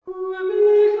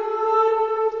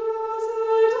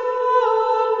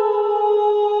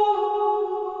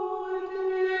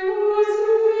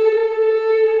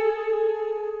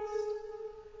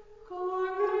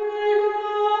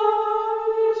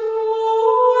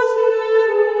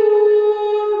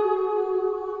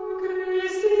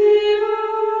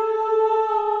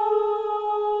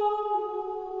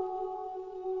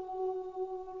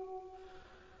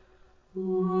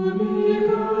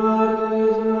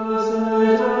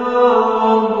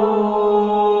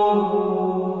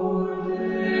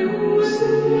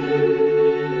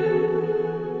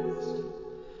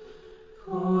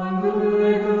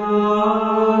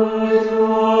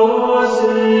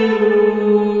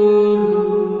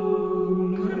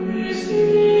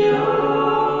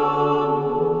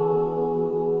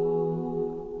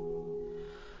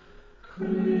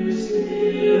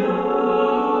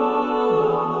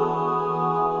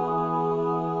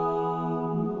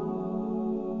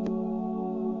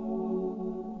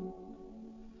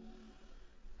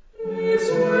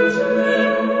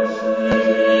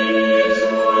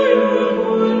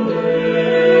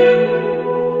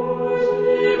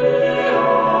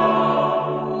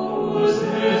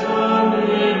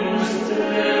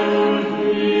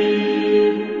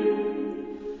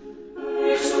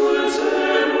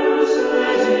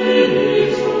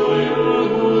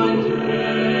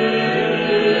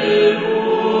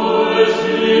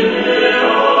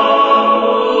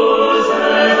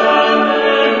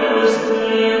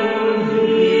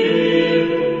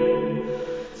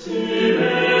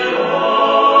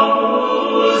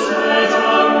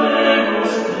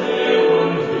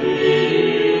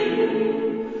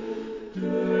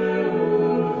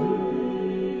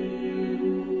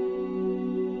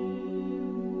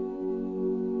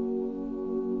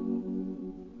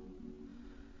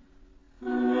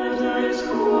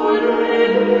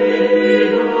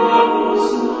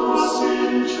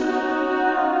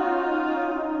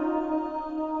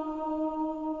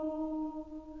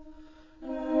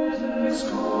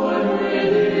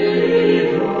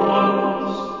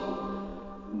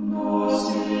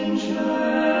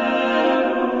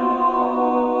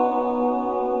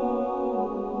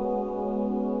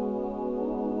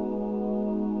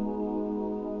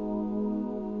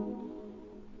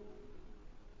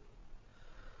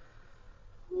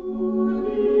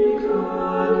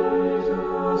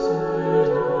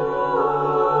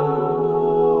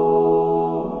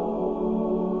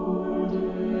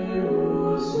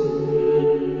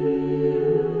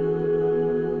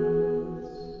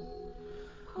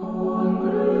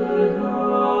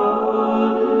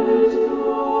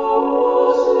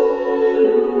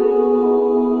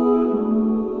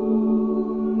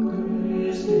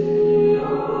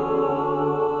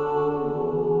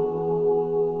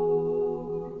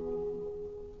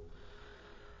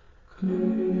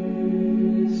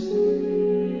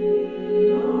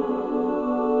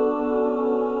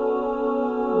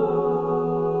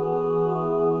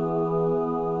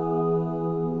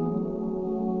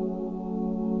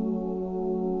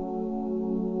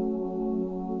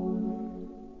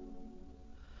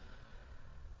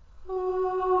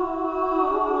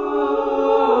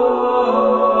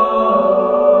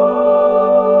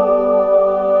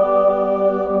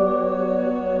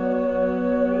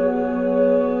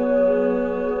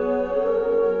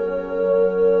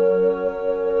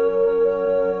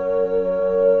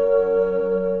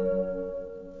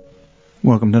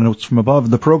Welcome to Notes from Above,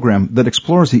 the program that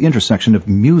explores the intersection of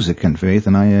music and faith,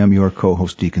 and I am your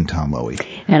co-host, Deacon Tom Lowy.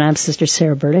 And I'm Sister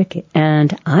Sarah Burdick,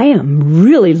 and I am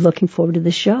really looking forward to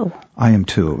the show. I am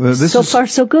too. So far,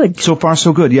 so good. So far,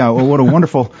 so good. Yeah. Well, what a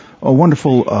wonderful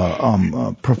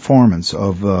performance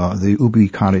of the Ubi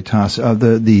Caritas.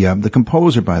 The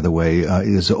composer, by the way,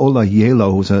 is Ola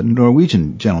Yelo, who's a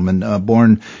Norwegian gentleman,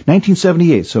 born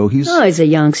 1978. So he's a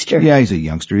youngster. Yeah, he's a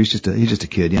youngster. He's just a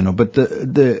kid, you know. But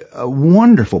the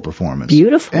wonderful performance.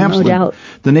 Beautiful, absolutely. No doubt.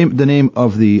 The name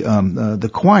of the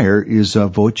choir is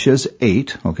Voces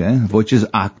 8. Okay, Voces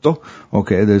Acto.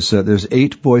 Okay, there's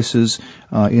 8 voices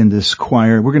in this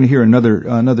choir. We're going to hear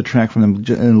another track from them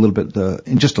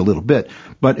in just a little bit,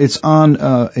 but it's on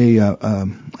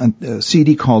a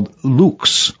CD called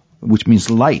Lux, which means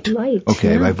light.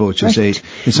 Okay, yeah, by Voces 8.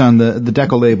 It's on the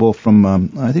Decca label from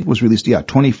I think it was released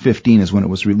 2015 is when it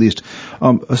was released.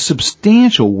 A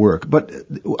substantial work, but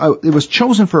it was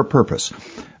chosen for a purpose.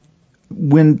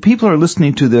 When people are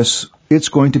listening to this, it's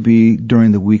going to be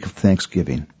during the week of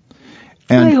Thanksgiving.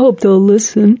 And I hope they'll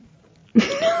listen.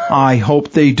 I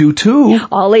hope they do too.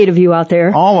 All 8 of you out there.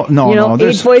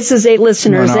 8 voices, 8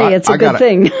 listeners. Hey, it's a good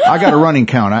thing. I got a running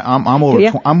count.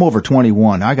 I'm over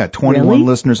 21. I got 21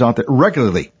 listeners out there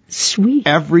regularly. Sweet.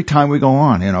 Every time we go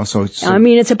on, you know. So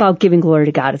it's about giving glory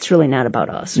to God. It's really not about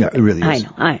us. Yeah, right? It really is.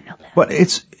 I know that. But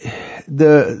it's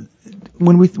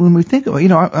when we think of,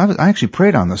 I actually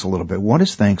prayed on this a little bit. What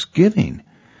is Thanksgiving?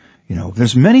 You know,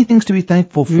 there's many things to be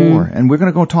thankful for, and we're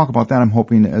going to go talk about that, I'm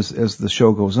hoping, as the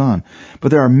show goes on.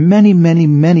 But there are many, many,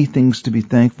 many things to be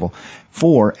thankful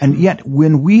for, and yet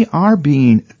when we are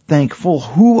being thankful,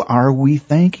 who are we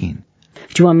thanking?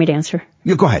 Do you want me to answer?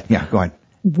 Yeah, go ahead. Yeah, go ahead.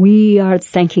 We are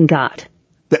thanking God.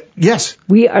 Yes.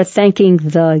 We are thanking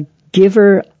the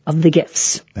giver of the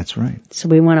gifts. That's right. So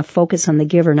we want to focus on the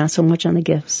giver, not so much on the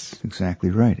gifts.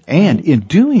 Exactly right. And in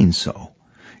doing so,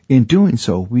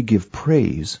 we give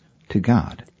praise to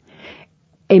God.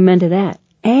 Amen to that.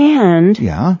 And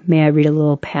may I read a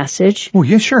little passage? Oh,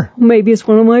 yeah, sure. Maybe it's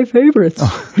one of my favorites.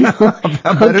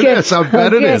 I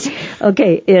bet it is.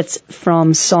 Okay, it's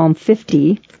from Psalm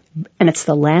 50, and it's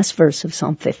the last verse of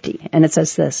Psalm 50. And it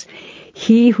says this: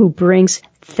 He who brings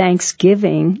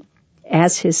thanksgiving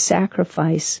as his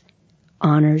sacrifice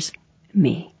honors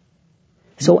me.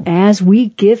 So as we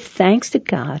give thanks to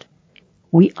God,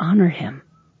 we honor him.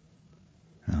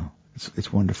 Oh.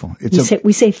 It's wonderful.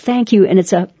 We say thank you, and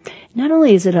not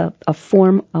only is it a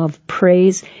form of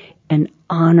praise and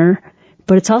honor,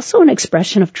 but it's also an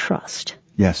expression of trust.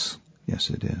 Yes,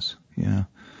 it is. Yeah,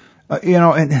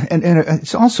 and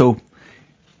it's also,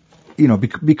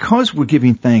 because we're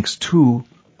giving thanks to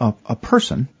a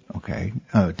person,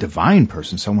 a divine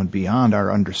person, someone beyond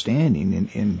our understanding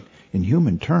in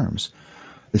human terms.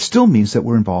 It still means that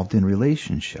we're involved in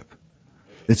relationship.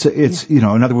 In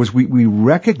other words, we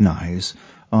recognize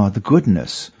the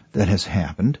goodness that has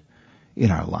happened in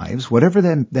our lives, whatever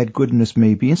that goodness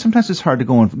may be. And sometimes it's hard to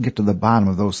go and get to the bottom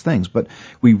of those things, but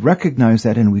we recognize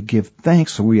that and we give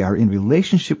thanks. So we are in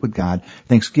relationship with God.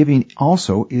 Thanksgiving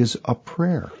also is a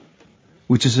prayer,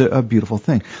 which is a beautiful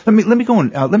thing. Let me go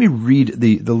and let me read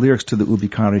the lyrics to the Ubi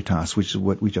Caritas, which is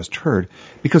what we just heard,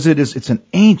 because it's an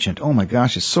ancient. Oh my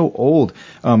gosh, it's so old.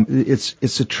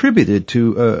 It's attributed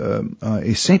to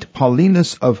a Saint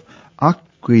Paulinus of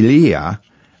Aquileia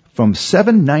from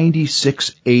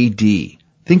 796 A.D.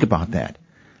 Think about that.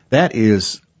 That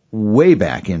is way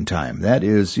back in time. That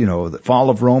is, the fall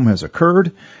of Rome has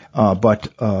occurred. But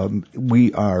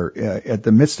we are at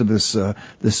the midst of this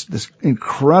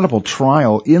incredible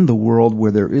trial in the world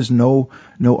where there is no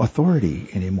authority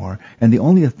anymore, and the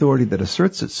only authority that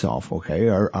asserts itself,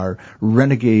 are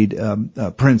renegade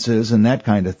princes and that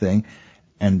kind of thing,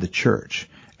 and the church.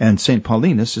 And Saint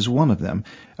Paulinus is one of them,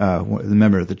 the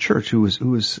member of the church who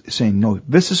was saying, no,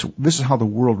 this is how the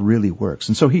world really works.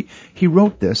 And so he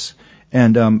wrote this.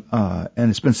 And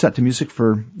it's been set to music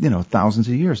for, thousands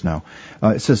of years now.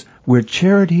 It says, where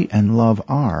charity and love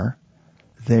are,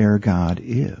 there God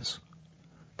is.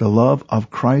 The love of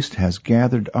Christ has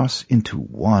gathered us into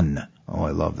one. Oh,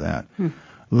 I love that.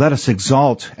 Let us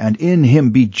exalt and in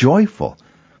him be joyful.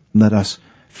 Let us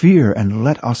fear and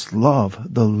let us love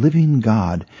the living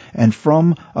God. And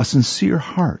from a sincere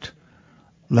heart,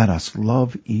 let us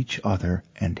love each other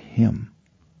and him.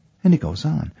 And he goes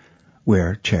on.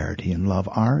 Where charity and love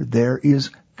are, there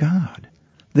is God.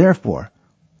 Therefore,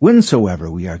 whensoever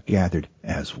we are gathered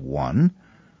as one,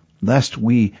 lest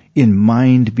we in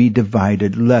mind be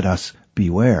divided, let us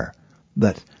beware,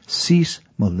 that cease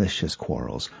malicious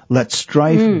quarrels. Let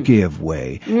strife give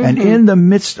way. And in the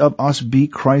midst of us be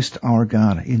Christ our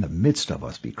God. In the midst of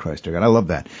us be Christ our God. I love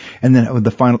that. And then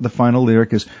the final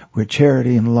lyric is, where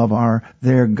charity and love are,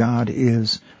 there God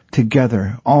is.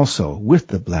 Together also with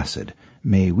the blessed,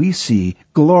 may we see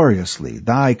gloriously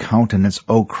thy countenance,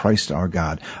 O Christ our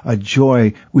God, a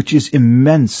joy which is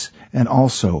immense and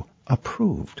also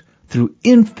approved through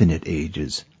infinite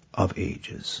ages of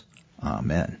ages.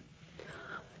 Amen.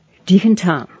 Deacon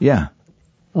Tom. Yeah.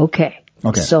 Okay.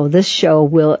 So this show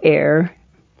will air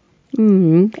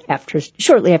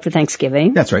shortly after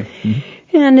Thanksgiving. That's right.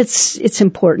 Mm-hmm. And it's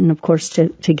important, of course,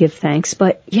 to give thanks.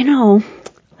 But,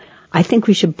 I think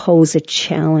we should pose a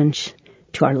challenge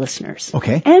to our listeners.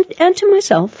 Okay. And to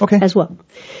myself as well.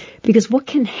 Because what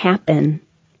can happen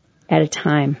at a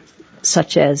time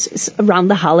such as around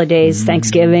the holidays,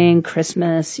 Thanksgiving,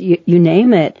 Christmas, you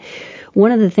name it,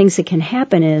 one of the things that can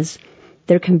happen is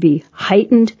there can be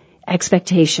heightened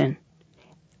expectation.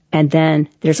 And then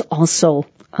there's also,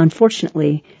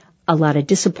 unfortunately, a lot of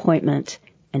disappointment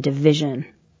and division.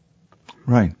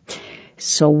 Right.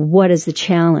 So what is the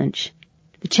challenge?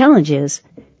 The challenge is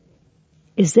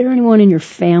there anyone in your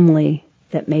family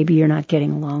that maybe you're not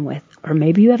getting along with, or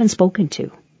maybe you haven't spoken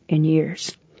to in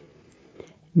years?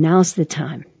 Now's the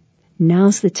time.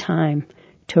 Now's the time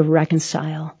to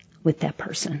reconcile with that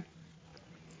person.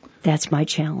 That's my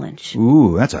challenge.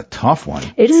 Ooh, that's a tough one.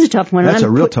 It is a tough one. That's a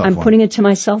real tough one. I'm putting it to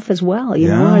myself as well.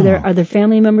 Are there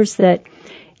family members that,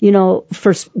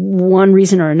 for one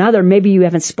reason or another, maybe you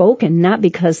haven't spoken, not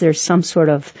because there's some sort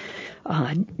of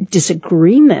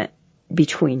disagreement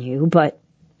between you, but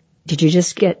did you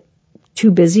just get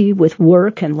too busy with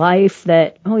work and life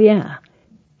that,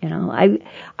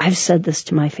 I've said this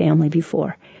to my family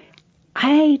before.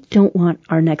 I don't want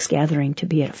our next gathering to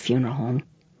be at a funeral home.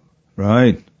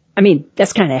 Right. I mean,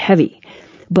 that's kind of heavy,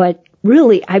 but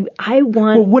really, I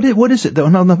want... Well, what is it though?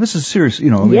 No, this is serious,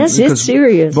 Yes, it's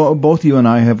serious. Both you and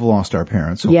I have lost our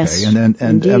parents, okay? Yes, and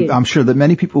indeed. I'm sure that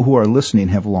many people who are listening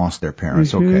have lost their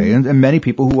parents, okay? And many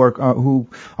people who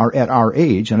are at our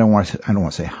age, and I don't want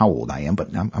to say how old I am, but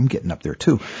I'm getting up there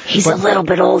too. He's a little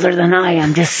bit older than I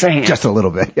am, just saying. Just a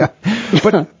little bit, yeah.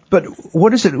 But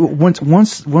what is it?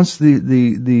 Once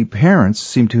the parents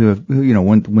seem to have,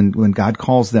 when God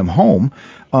calls them home,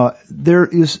 there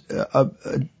is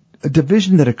a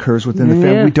division that occurs within the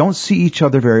family. We don't see each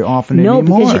other very often anymore.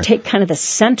 No, because you take kind of the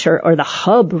center or the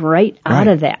hub right out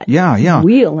of that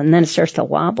wheel, and then it starts to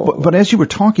wobble. But as you were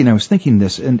talking, I was thinking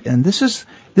this, and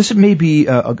this may be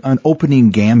an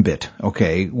opening gambit,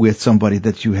 okay, with somebody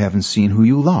that you haven't seen who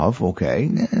you love, okay,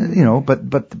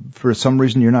 but for some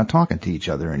reason you're not talking to each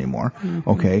other anymore,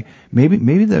 okay.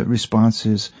 Maybe the response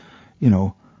is,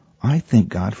 I thank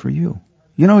God for you.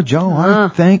 Joe, I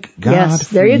thank God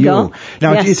for there you go.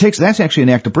 Now, that's actually an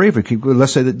act of bravery.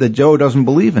 Let's say that Joe doesn't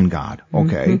believe in God.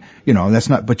 Okay. That's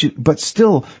not, but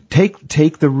still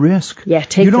take the risk. Yeah,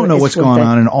 you don't know what's gone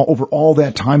on over all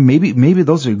that time. Maybe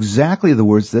those are exactly the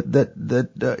words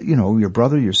that your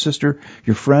brother, your sister,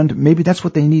 your friend, maybe that's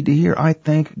what they need to hear. I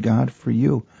thank God for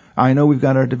you. I know we've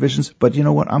got our divisions, but you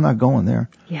know what? I'm not going there.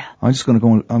 Yeah. I'm just going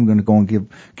to go and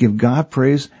give God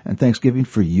praise and thanksgiving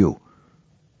for you.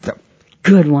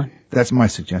 Good one. That's my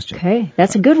suggestion. Okay,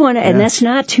 that's a good one, and that's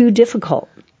not too difficult.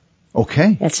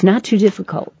 Okay. That's not too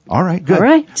difficult. All right, good. All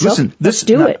right, listen, let's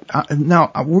do it.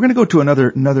 Now, we're going to go to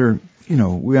another,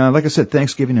 like I said,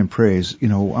 Thanksgiving and praise.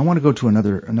 I want to go to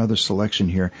another selection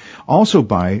here, also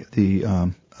by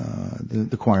the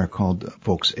choir called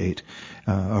Voces 8,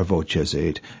 or Voces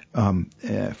 8,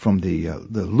 from the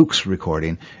Luke's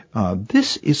recording.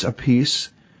 This is a piece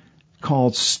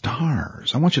called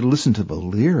Stars. I want you to listen to the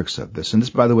lyrics of this. And this,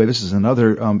 by the way, this is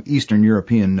another Eastern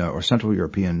European or Central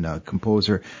European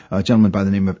composer, a gentleman by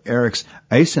the name of Eric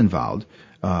Eisenwald,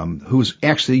 who's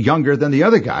actually younger than the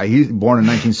other guy. He's born in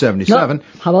 1977. No,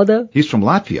 how about that? He's from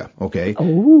Latvia, okay?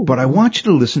 Oh. But I want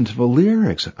you to listen to the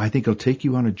lyrics. I think it'll take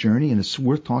you on a journey, and it's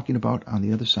worth talking about on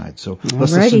the other side. So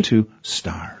let's listen to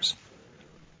Stars.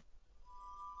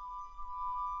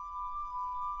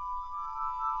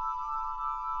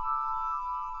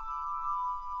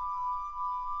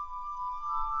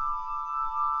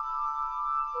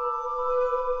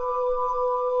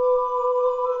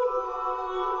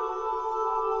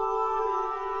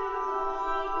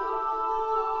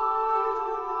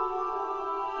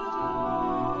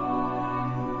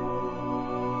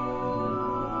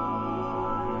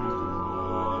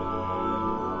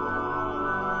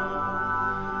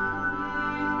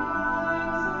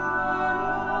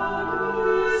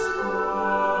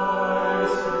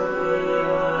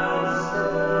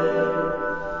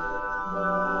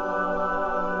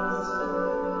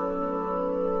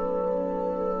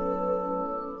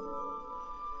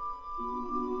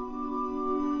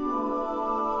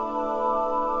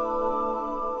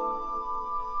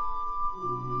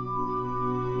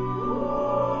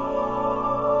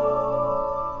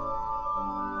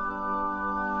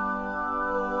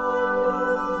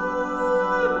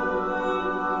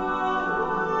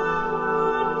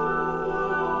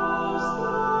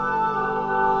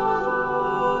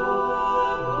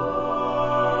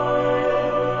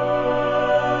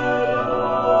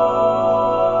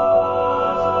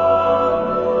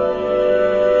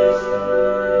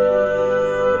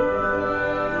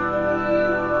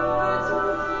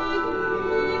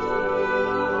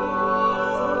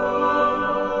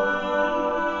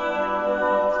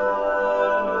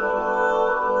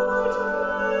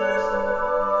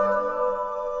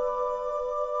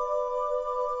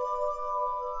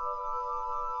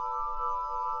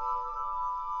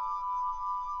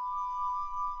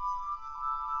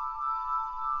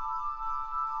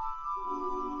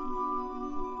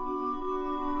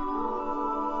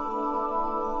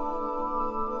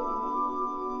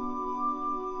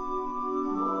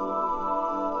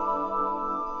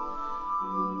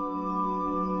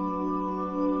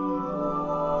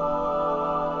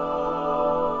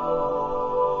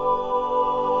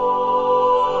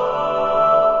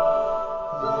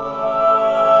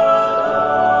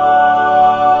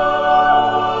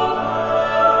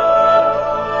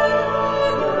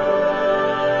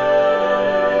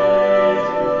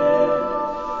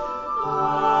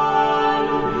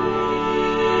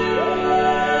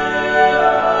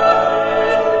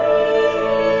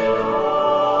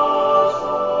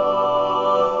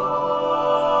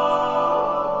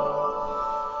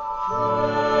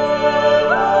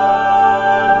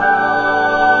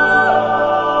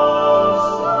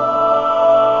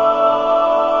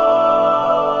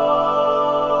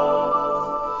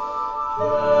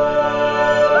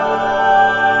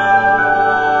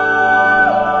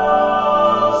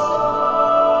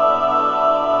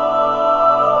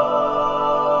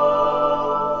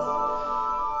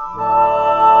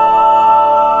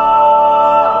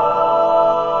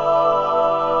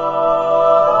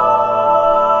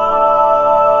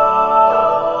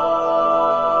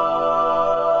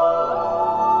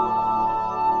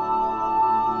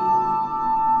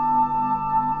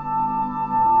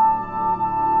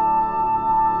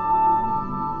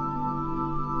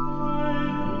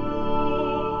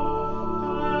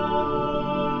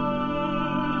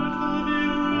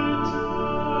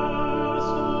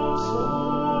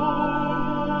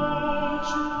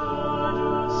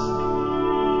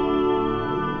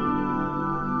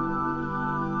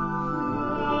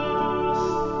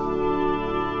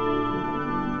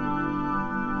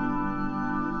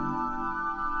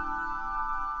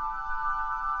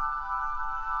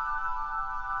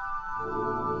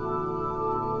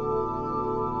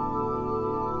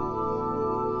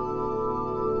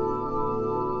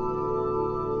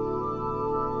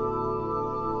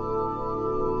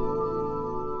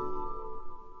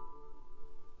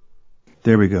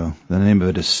 There we go. The name of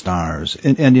it is Stars.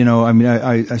 And you know, I mean,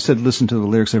 I said listen to the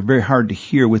lyrics. They're very hard to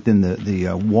hear within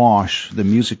the wash, the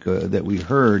music that we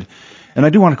heard. And I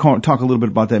do want to talk a little bit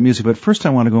about that music, but first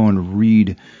I want to go and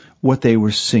read what they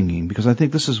were singing, because I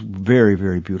think this is very,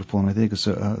 very beautiful, and I think it's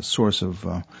a source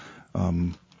of,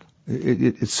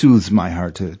 it soothes my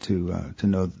heart to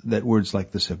know that words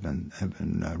like this have been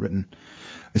written.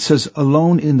 It says,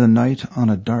 alone in the night on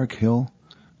a dark hill,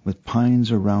 with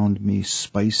pines around me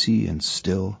spicy and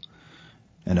still,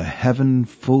 and a heaven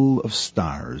full of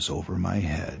stars over my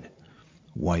head,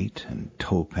 white and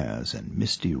topaz and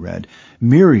misty red,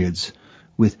 myriads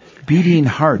with beating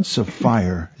hearts of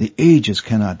fire, the ages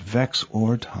cannot vex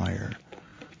or tire.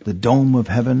 The dome of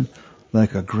heaven,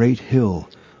 like a great hill,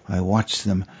 I watch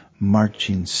them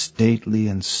marching stately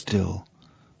and still.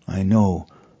 I know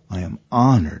I am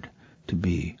honored to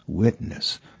be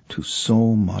witness to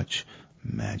so much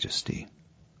majesty.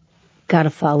 Got to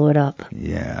follow it up.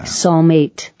 Yeah. Psalm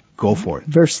 8. Go for it.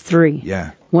 Verse 3.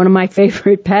 Yeah. One of my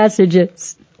favorite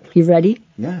passages. You ready?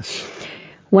 Yes.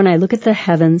 When I look at the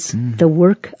heavens, the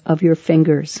work of your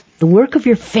fingers. The work of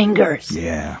your fingers.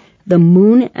 Yeah. The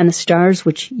moon and the stars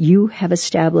which you have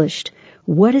established.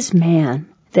 What is man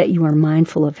that you are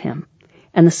mindful of him?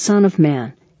 And the son of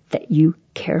man that you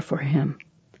care for him?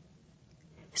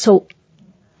 So,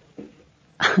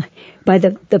 by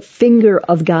the finger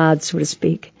of God, so to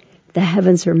speak, the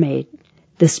heavens are made.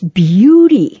 This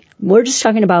beauty, we're just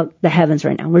talking about the heavens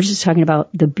right now. We're just talking about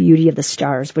the beauty of the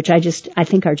stars, which I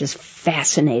think are just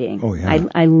fascinating. Oh, yeah.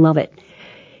 I love it.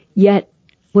 Yet,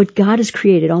 what God has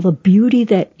created, all the beauty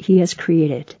that He has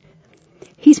created,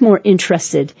 He's more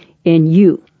interested in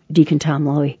you, Deacon Tom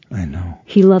Lowy. I know.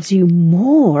 He loves you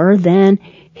more than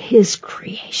His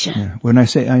creation. Yeah. When I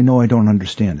say I know, I don't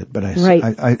understand it, but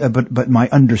but my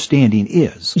understanding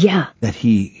is that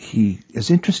He is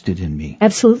interested in me.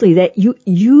 Absolutely. That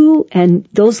you and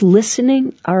those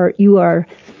listening you are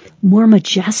more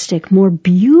majestic, more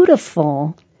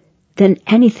beautiful than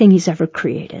anything He's ever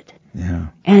created. Yeah.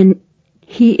 And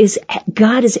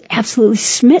God is absolutely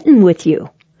smitten with you.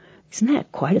 Isn't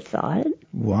that quite a thought?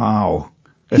 Wow.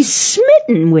 He's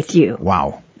smitten with you.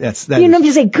 Wow.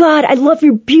 You say, God, I love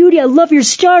your beauty. I love your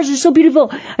stars. They're so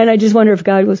beautiful. And I just wonder if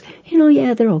God goes,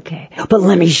 yeah, they're okay. But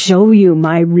let me show you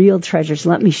my real treasures.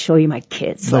 Let me show you my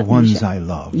kids. The ones I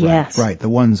love. Yes. Right. The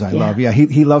ones I love. Yeah.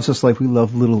 He loves us like we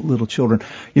love little children.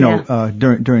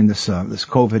 During this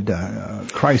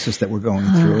COVID crisis that we're going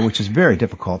through, which is very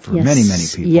difficult for many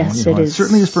people. Yes, it is. It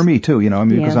certainly is for me too.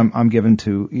 Because I'm given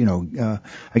to,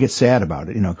 I get sad about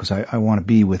it, because I want to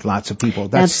be with lots of people.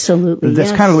 Absolutely.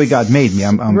 That's kind of the way God made me.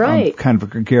 I'm kind of a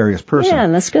gregarious person. Yeah,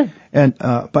 that's good. And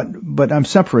but I'm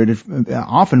separated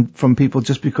often from people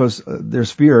just because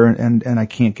there's fear, and I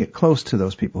can't get close to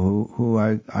those people who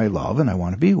I love and I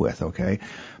want to be with. Okay,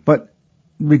 but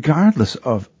regardless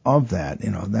of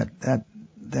that,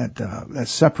 that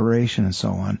separation and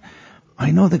so on, I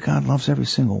know that God loves every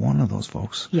single one of those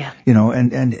folks. Yeah.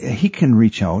 And He can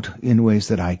reach out in ways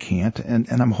that I can't, and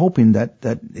I'm hoping that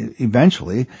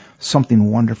eventually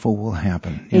something wonderful will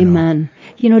happen. Amen.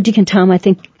 Deacon Tom, I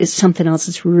think is something else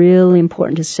that's really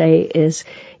important to say is,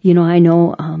 I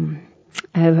know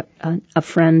I have a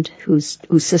friend whose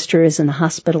sister is in the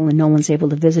hospital and no one's able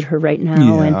to visit her right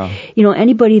now. Yeah. And,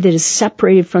 anybody that is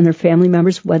separated from their family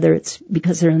members, whether it's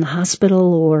because they're in the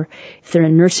hospital or if they're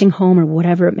in a nursing home or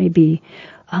whatever it may be,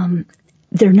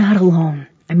 they're not alone.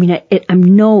 I mean, I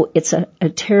know it's a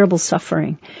terrible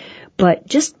suffering, but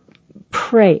just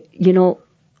pray,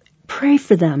 pray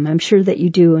for them. I'm sure that you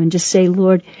do. And just say,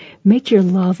 Lord, make your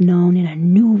love known in a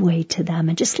new way to them.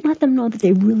 And just let them know that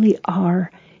they really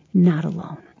are not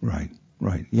alone. Right.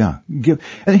 Yeah.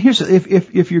 And here's,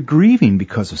 if you're grieving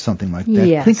because of something like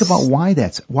that, think about why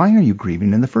are you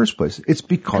grieving in the first place? It's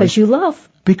because you love.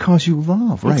 Because you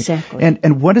love, right? Exactly.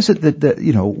 And what is it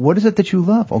what is it that you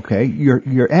love? Okay.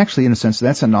 You're actually, in a sense,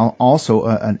 that's also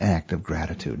an act of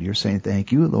gratitude. You're saying,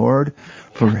 thank you, Lord,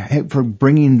 for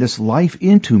bringing this life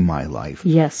into my life.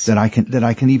 Yes. That I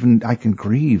can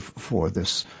grieve for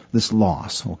this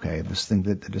loss. Okay. This thing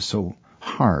that is so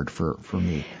hard for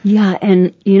me. Yeah,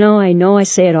 and I know I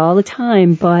say it all the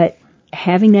time, but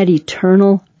having that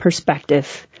eternal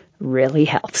perspective really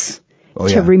helps.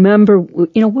 To remember,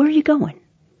 where are you going?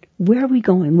 Where are we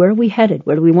going? Where are we headed?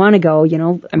 Where do we want to go?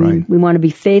 We want to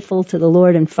be faithful to the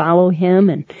Lord and follow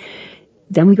Him, and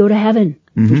then we go to heaven.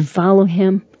 Mm-hmm. We follow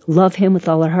Him, love Him with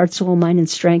all our heart, soul, mind, and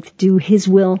strength, do His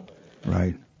will.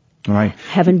 Right. Right.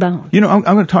 Heaven bound. I'm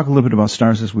going to talk a little bit about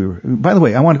stars as we were. By the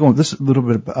way, I want to go on this little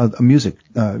bit of music.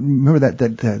 Remember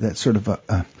that sort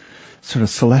of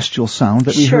celestial sound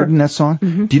that we heard in that song?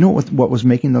 Mm-hmm. Do you know what was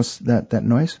making that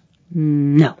noise?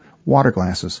 No. Water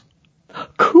glasses.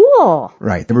 Cool.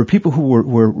 Right. There were people who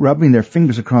were rubbing their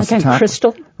fingers across the top.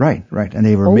 Crystal? Right. And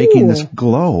they were making this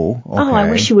glow. Okay. Oh, I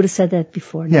wish you would have said that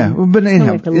before. Yeah. But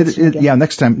anyhow,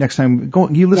 next time, go,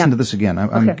 you listen to this again.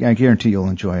 I guarantee you'll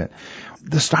enjoy it.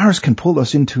 The stars can pull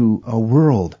us into a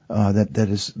world that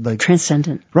is like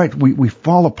transcendent. Right. We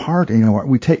fall apart.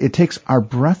 It takes our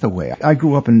breath away. I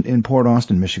grew up in Port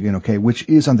Austin, Michigan. Okay, which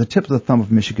is on the tip of the thumb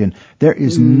of Michigan. There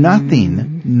is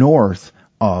nothing north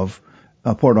of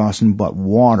Port Austin but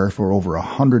water for over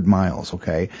 100 miles.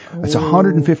 Okay, it's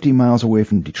 150 miles away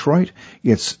from Detroit.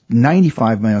 It's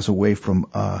 95 miles away from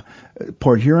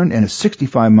Port Huron, and it's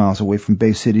 65 miles away from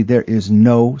Bay City. There is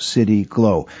no city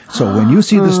glow. So when you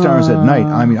see the stars at night,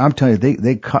 I mean, I'm telling you,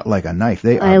 they cut like a knife.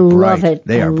 They are bright. Love it.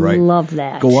 They are bright. I love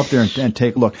that. Go up there and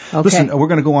take a look. Okay. Listen, we're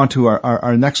going to go on to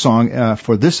our next song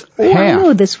for this half. I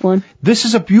know this one. This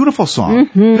is a beautiful song.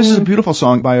 Mm-hmm. This is a beautiful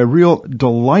song by a real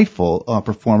delightful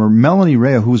performer, Melanie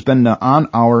Rea, who's been on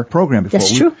our program before.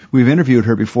 That's true. We've interviewed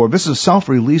her before. This is a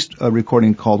self-released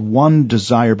recording called One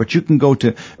Desire, but you can go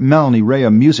to Melanie Rea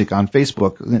Music on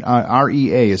Facebook.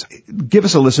 REA is. Give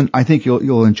us a listen. I think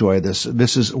you'll enjoy this.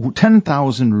 This is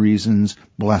 10,000 Reasons.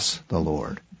 Bless the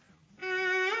Lord.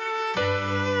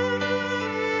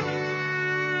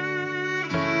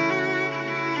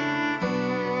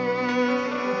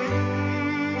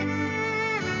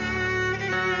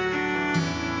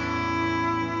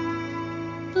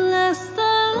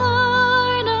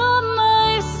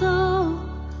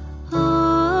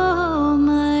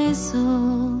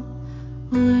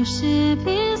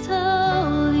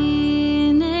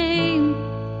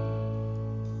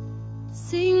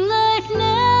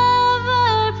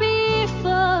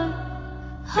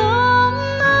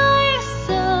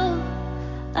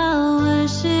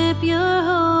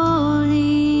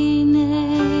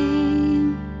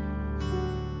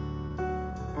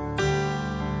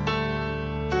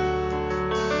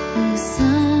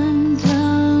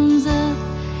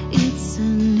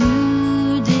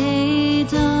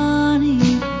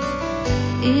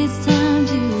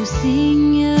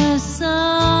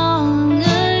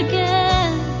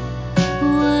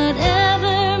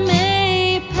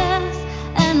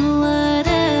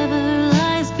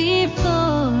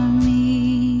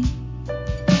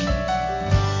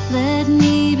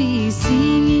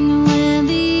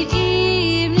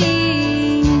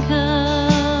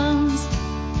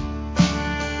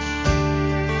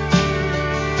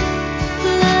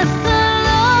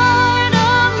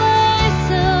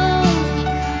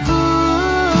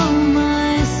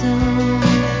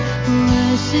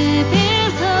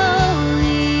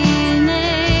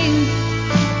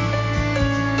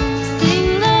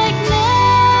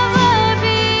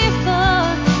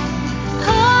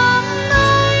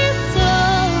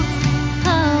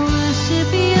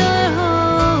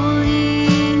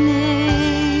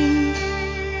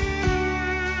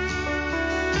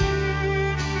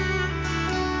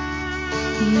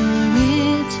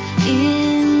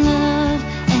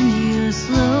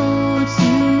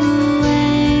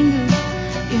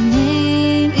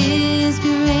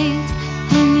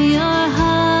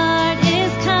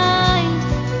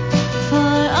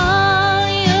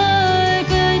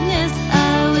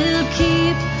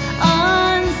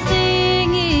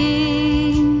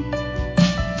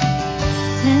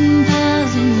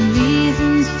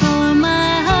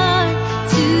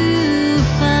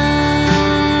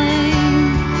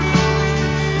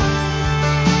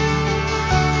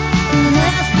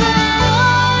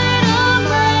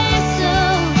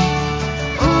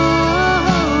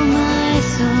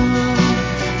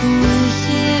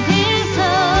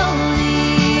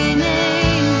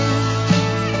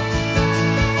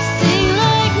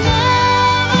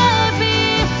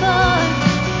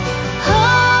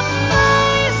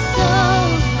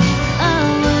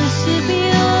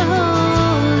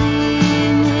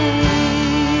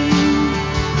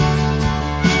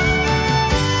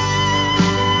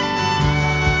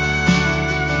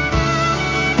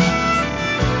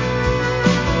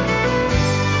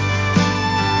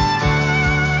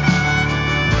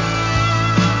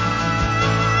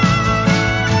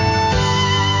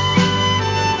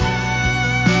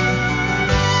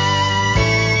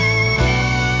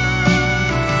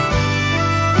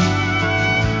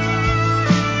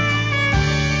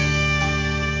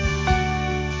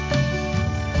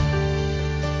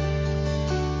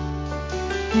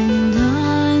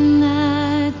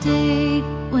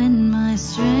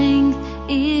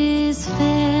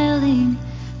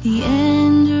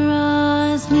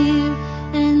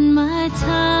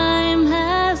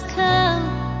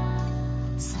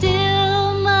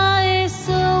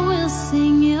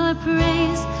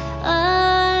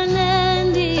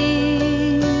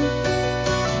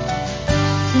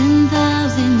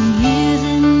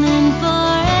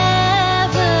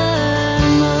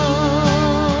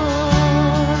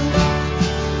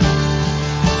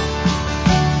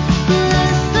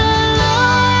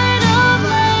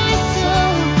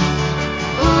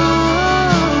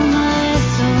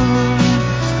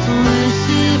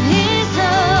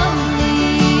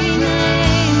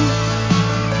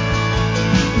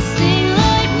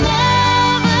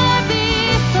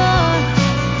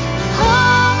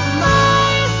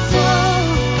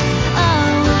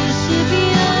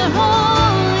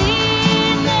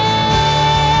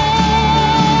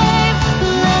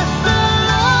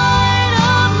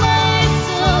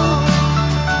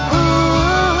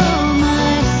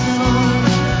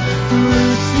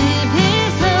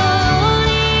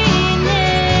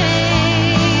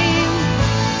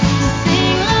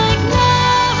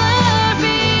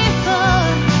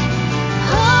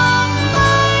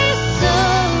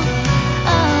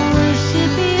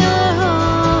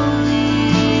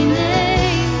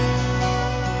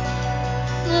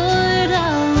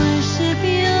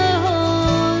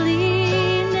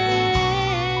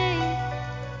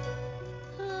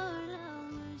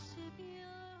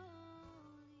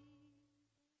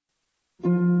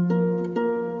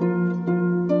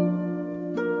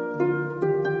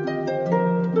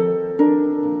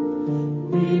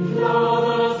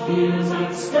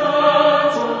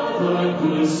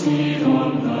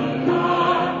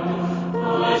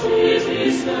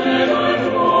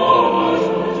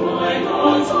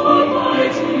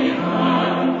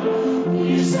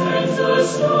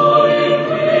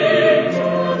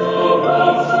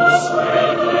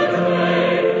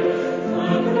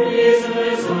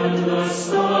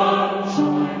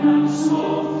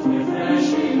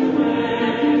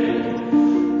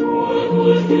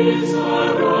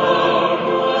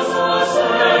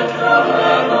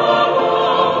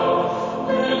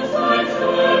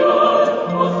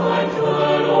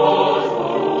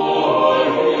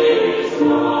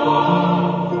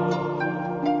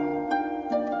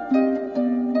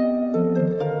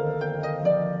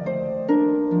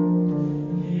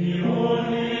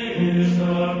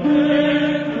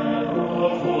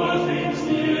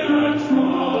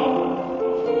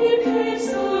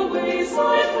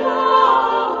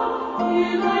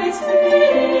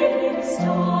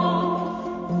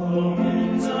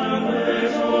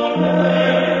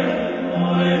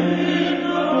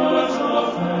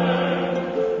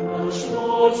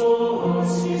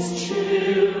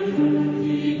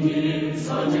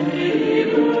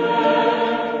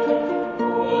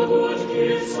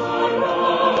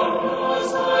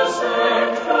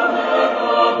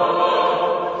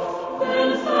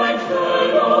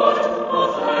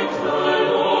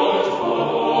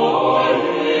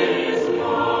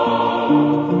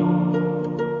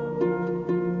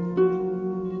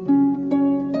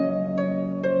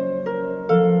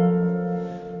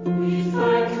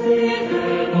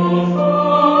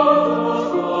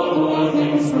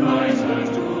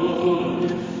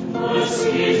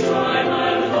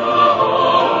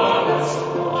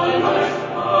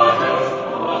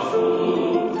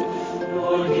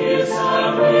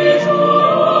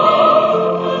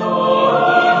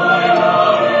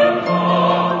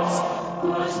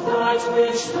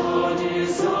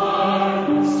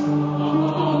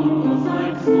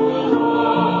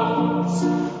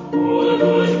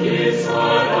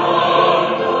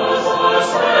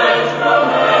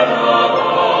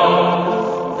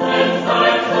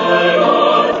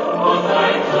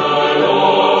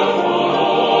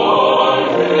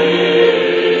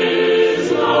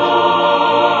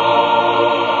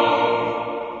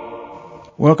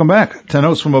 Welcome back to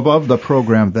Notes from Above, the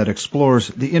program that explores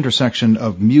the intersection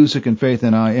of music and faith,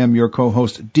 and I am your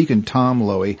co-host, Deacon Tom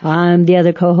Lowy. I'm the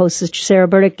other co-host, Sister Sarah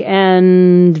Burdick,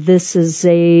 and this is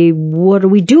what are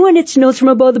we doing? It's Notes from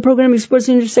Above, the program that explores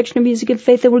the intersection of music and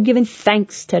faith, and we're giving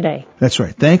thanks today. That's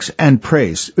right, thanks and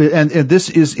praise. And this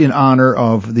is in honor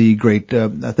of the great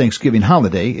Thanksgiving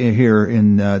holiday here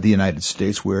in the United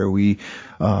States, where we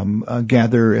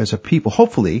gather as a people,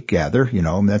 hopefully gather,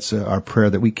 and that's our prayer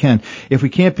that we can. If we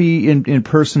can't be in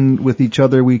person with each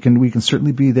other, we can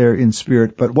certainly be there in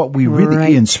spirit. But what we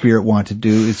really in spirit want to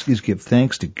do is give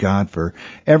thanks to God for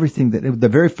everything, the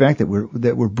very fact that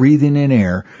we're breathing in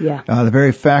air, the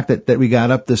very fact that we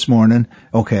got up this morning,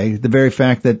 the very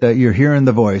fact that you're hearing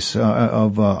the voice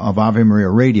of Ave Maria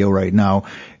Radio right now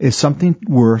is something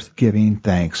worth giving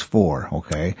thanks for.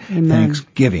 Amen.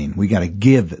 Thanksgiving, we got to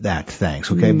give that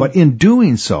thanks. But in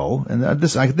doing so, and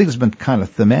this I think has been kind of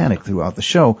thematic throughout the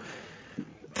show,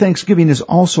 Thanksgiving is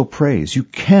also praise. You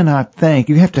cannot thank.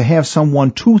 You have to have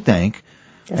someone to thank.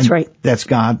 That's right. That's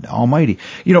God Almighty.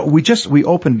 We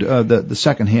opened the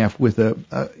second half with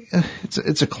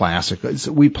it's a classic.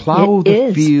 We plow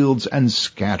the fields and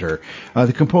scatter.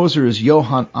 The composer is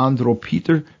Johann Andro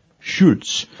Peter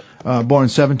Schulz, born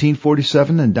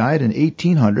 1747 and died in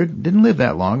 1800. Didn't live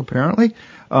that long, apparently.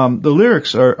 The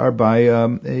lyrics are by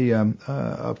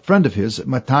a friend of his,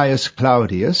 Matthias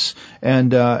Claudius,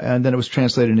 and then it was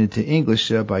translated into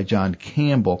English by John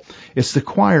Campbell. It's the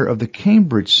choir of the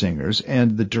Cambridge Singers,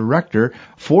 and the director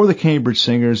for the Cambridge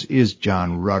Singers is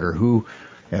John Rutter, who,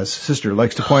 as Sister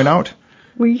likes to point out,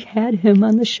 we had him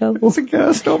on the show. As a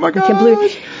guest. Oh my God! I can't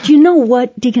believe it. Do you know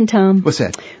what, Deacon Tom? What's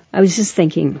that? I was just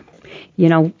thinking.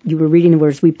 You were reading the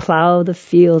words, we plow the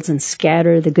fields and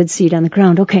scatter the good seed on the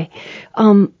ground. Okay. I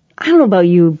don't know about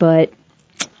you, but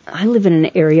I live in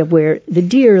an area where the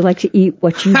deer like to eat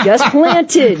what you just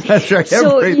planted. That's right.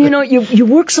 So, you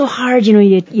work so hard,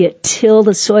 you till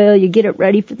the soil, you get it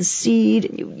ready for the seed,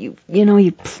 and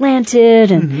you plant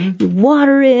it and you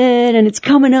water it and it's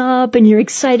coming up and you're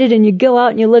excited and you go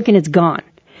out and you look and it's gone.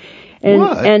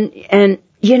 And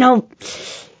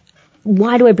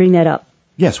why do I bring that up?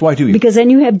 Yes, why do you? Because then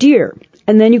you have deer,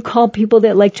 and then you call people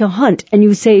that like to hunt, and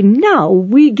you say, now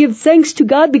we give thanks to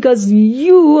God because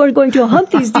you are going to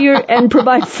hunt these deer and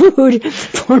provide food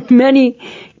for many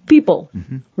people,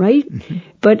 right? Mm-hmm.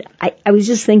 But I was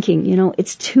just thinking,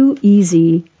 it's too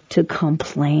easy to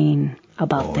complain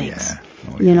about things.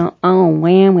 You know,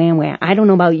 wham. I don't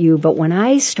know about you, but when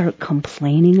I start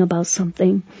complaining about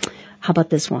something, how about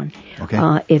this one?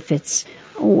 Okay. If it's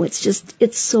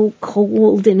so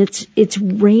cold and it's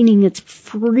raining, it's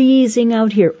freezing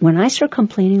out here. When I start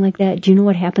complaining like that, do you know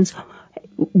what happens?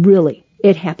 Really,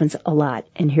 it happens a lot.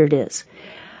 And here it is.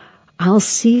 I'll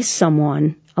see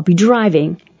someone, I'll be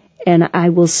driving, and I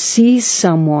will see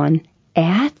someone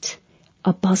at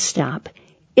a bus stop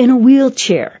in a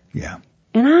wheelchair. Yeah.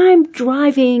 And I'm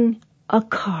driving a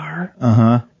car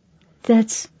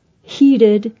that's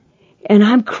heated, and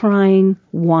I'm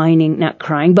whining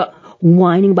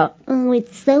about, oh,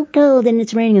 it's so cold and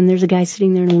it's raining, and there's a guy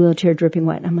sitting there in a wheelchair dripping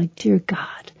wet. And I'm like, dear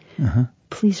God,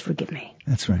 please forgive me.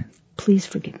 That's right. Please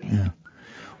forgive me. Yeah.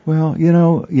 Well, you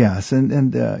know, yes,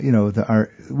 and you know,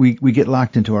 we get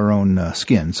locked into our own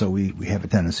skin, so we have a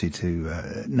tendency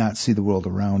to not see the world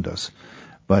around us.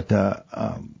 But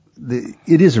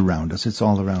it is around us. It's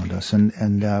all around us,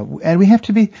 and we have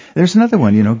to be. There's another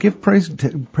one. You know, give praise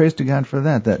to God for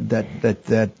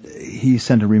that He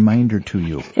sent a reminder to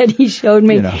you. And He showed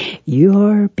me, You know.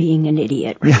 You're being an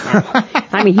idiot right now.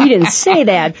 I mean, He didn't say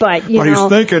that, but you know, he's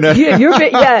thinking it.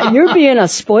 you're being a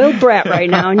spoiled brat right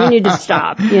now, and you need to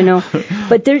stop. You know,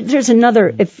 but there's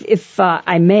another. If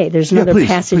I may, there's another please,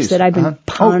 passage please. that I've been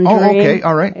pondering. Oh, okay,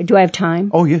 all right. Do I have time?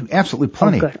 Oh, yeah, absolutely,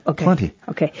 plenty. Oh, good. Okay. Plenty.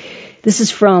 Okay. This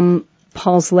is from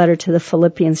Paul's letter to the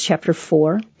Philippians, chapter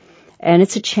 4, and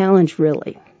it's a challenge,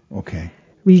 really. Okay.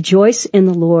 Rejoice in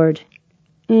the Lord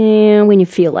when you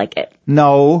feel like it.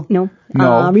 No.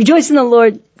 Rejoice in the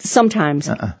Lord sometimes.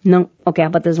 No. Okay, how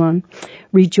about this one?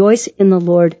 Rejoice in the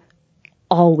Lord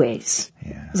always.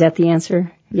 Yeah. Is that the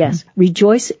answer? Yes.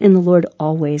 Rejoice in the Lord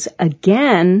always.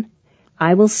 Again,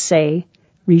 I will say,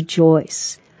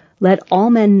 rejoice. Let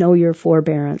all men know your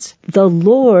forbearance. The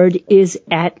Lord is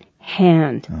at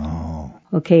hand. Oh.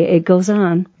 Okay, it goes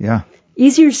on. Yeah.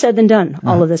 Easier said than done,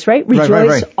 all of this, right? Rejoice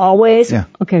Right. always. Yeah.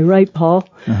 Okay, right, Paul.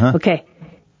 Okay,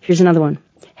 here's another one.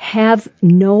 Have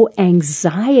no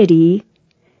anxiety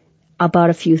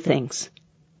about a few things.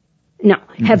 No,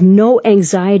 have no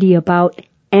anxiety about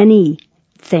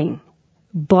anything,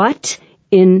 but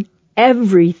in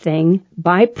everything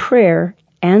by prayer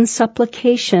and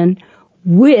supplication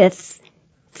with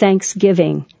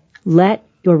thanksgiving, let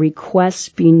your requests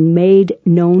be made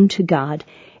known to God,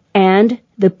 and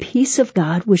the peace of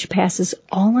God, which passes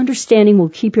all understanding, will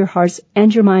keep your hearts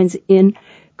and your minds in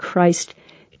Christ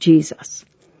Jesus.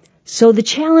 So the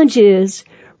challenge is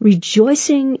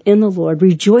rejoicing in the Lord,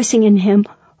 rejoicing in Him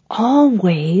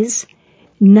always,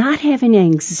 not having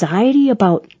anxiety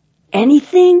about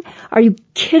anything. Are you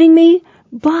kidding me?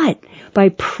 But by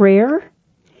prayer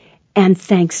and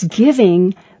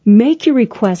thanksgiving, make your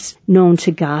requests known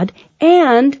to God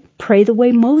and pray the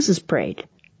way Moses prayed.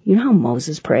 You know how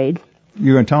Moses prayed?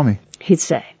 You're going to tell me. He'd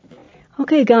say,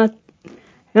 okay, God,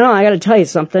 I got to tell you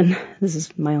something. This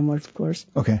is my own words, of course.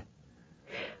 Okay.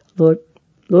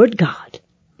 Lord God,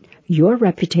 your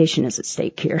reputation is at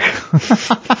stake here.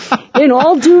 In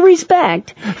all due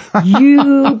respect,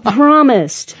 you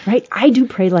promised, right? I do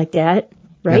pray like that,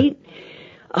 right? Yeah.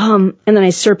 And then I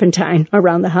serpentine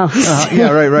around the house.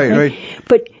 Yeah, right.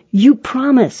 But you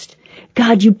promised,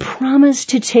 God, you promised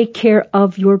to take care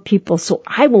of your people. So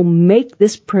I will make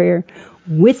this prayer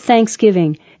with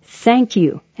thanksgiving. Thank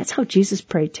you. That's how Jesus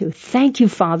prayed too. Thank you,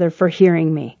 Father, for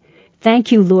hearing me.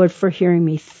 Thank you, Lord, for hearing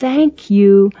me. Thank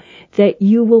you that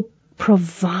you will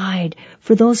provide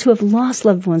for those who have lost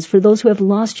loved ones, for those who have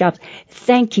lost jobs.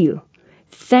 Thank you.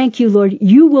 Thank you, Lord.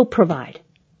 You will provide.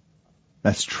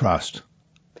 That's trust.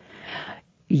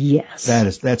 Yes.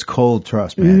 That's cold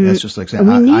trust, man. That's just like saying,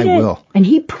 I will. And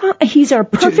He's our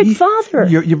perfect Father.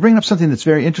 You're bringing up something that's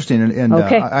very interesting, and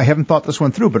okay. I haven't thought this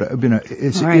one through, but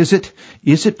is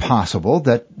it possible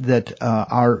that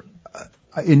our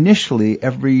initially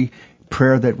every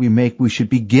prayer that we make, we should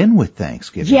begin with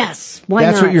thanksgiving? Yes. Why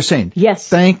That's not? what you're saying. Yes.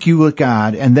 Thank you,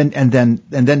 God, and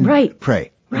then right.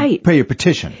 pray. Right. Pray your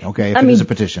petition, okay, if it is a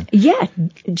petition. Yeah.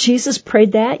 Jesus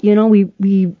prayed that.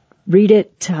 We read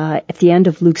it at the end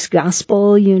of Luke's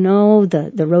gospel,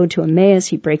 the road to Emmaus.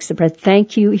 He breaks the bread.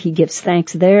 Thank you. He gives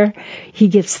thanks there. He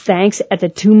gives thanks at the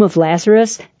tomb of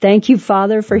Lazarus. Thank you,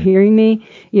 Father, for hearing me,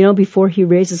 before he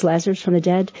raises Lazarus from the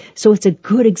dead. So it's a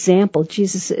good example.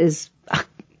 Jesus is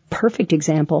perfect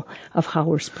example of how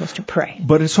we're supposed to pray.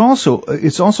 But it's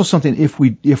also something, if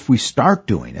we start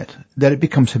doing it, that it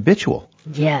becomes habitual.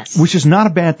 Yes. Which is not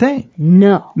a bad thing.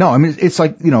 No. No, I mean, it's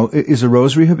like, is a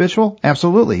rosary habitual?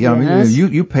 Absolutely. Yes. I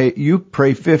mean, you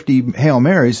pray 50 Hail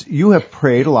Marys, you have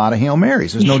prayed a lot of Hail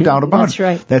Marys. There's no doubt about That's it.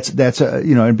 right. That's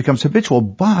it becomes habitual,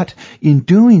 but in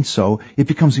doing so, it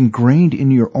becomes ingrained in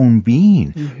your own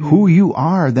being. Mm-hmm. Who you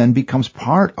are then becomes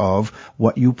part of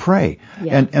what you pray.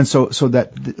 Yeah. And so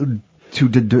that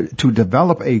to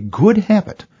develop a good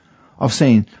habit of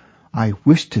saying, I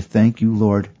wish to thank you,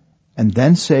 Lord, and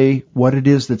then say what it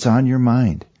is that's on your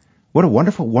mind. What a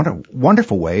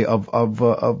wonderful way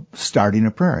of starting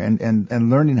a prayer and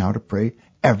learning how to pray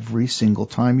every single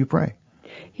time you pray.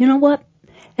 You know what?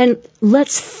 And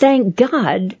let's thank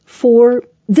God for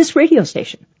this radio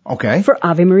station. Okay. For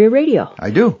Ave Maria Radio. I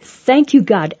do. Thank you,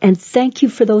 God, and thank you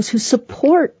for those who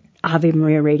support Ave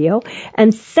Maria Radio,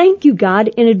 and thank you, God,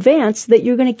 in advance that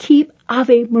you're going to keep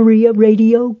Ave Maria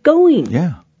Radio going.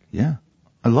 Yeah.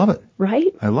 I love it. Right?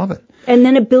 I love it. And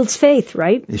then it builds faith,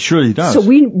 right? It surely does. So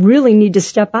we really need to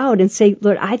step out and say,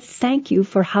 Lord, I thank you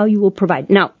for how you will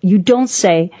provide. Now, you don't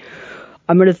say,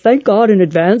 I'm going to thank God in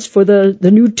advance for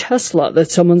the new Tesla that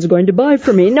someone's going to buy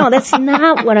for me. No, that's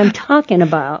not what I'm talking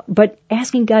about. But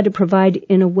asking God to provide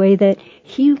in a way that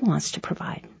He wants to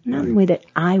provide, not in a way that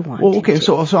I want Well, okay, to.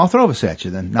 so I'll throw this at you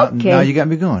then. Now you got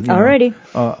me going. Alrighty.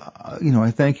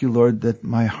 I thank you, Lord, that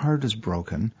my heart is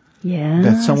broken. Yes.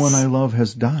 That someone I love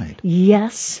has died.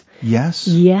 Yes. Yes?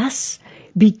 Yes.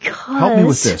 Because... Help me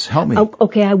with this. Help me.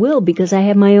 Okay, I will, because I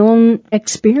have my own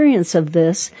experience of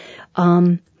this.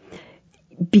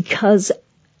 Because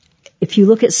if you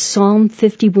look at Psalm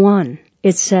 51,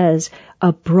 it says,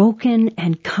 a broken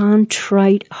and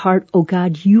contrite heart, O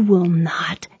God, you will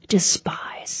not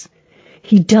despise.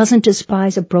 He doesn't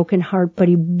despise a broken heart, but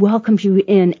He welcomes you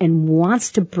in and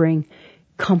wants to bring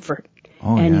comfort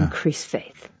and increase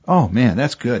faith. Oh man,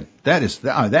 that's good. That's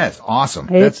awesome.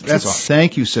 That's awesome.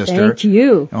 Thank you, sister. Thank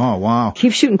you. Oh wow.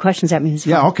 Keep shooting questions at me.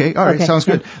 Yeah. Okay. All right. Okay. Sounds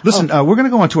good. Listen, we're going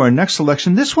to go on to our next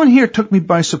selection. This one here took me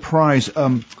by surprise.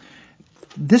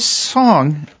 This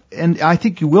song, and I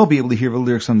think you will be able to hear the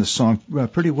lyrics on this song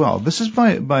pretty well. This is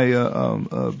by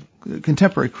a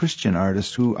contemporary Christian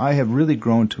artist who I have really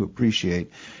grown to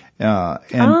appreciate.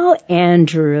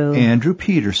 Andrew. Andrew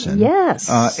Peterson. Yes.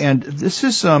 And this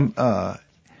is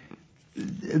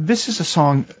a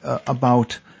song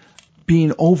about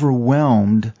being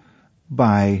overwhelmed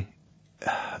by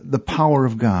the power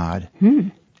of God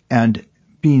and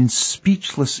being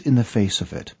speechless in the face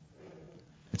of it.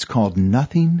 It's called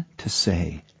Nothing to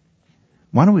Say.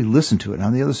 Why don't we listen to it? And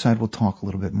on the other side, we'll talk a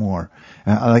little bit more.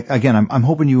 I'm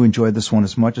hoping you enjoyed this one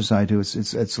as much as I do.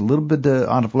 It's a little bit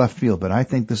out of left field, but I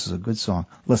think this is a good song.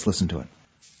 Let's listen to it.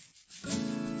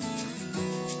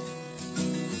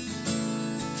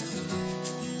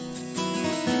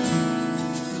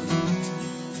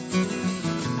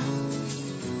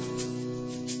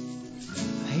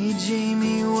 Hey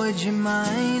Jamie, would you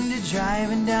mind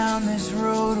driving down this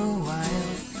road a while?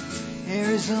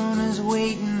 Arizona's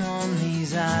waiting on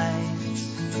these eyes.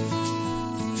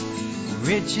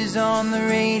 Rich is on the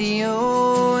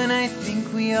radio, and I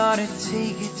think we ought to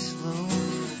take it slow.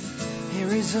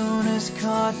 Arizona's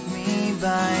caught me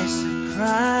by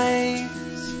surprise.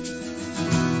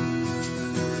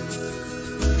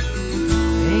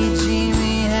 Hey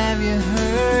Jamie, have you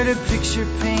heard a picture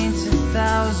paints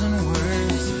 1,000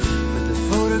 words, but the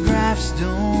photographs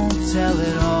don't tell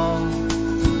it all?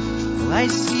 Well, I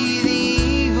see the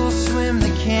eagles swim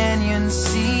the canyon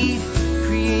sea,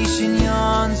 creation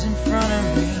yawns in front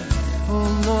of me.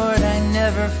 Oh Lord, I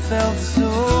never felt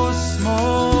so small.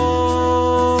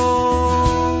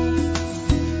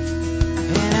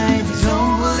 And I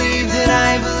don't believe that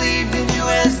I believed in you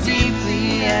as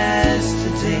deeply as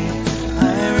today. I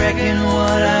reckon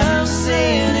what I'm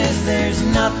saying is there's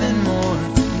nothing more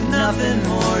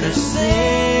to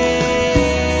say.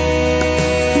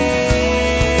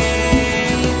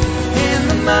 And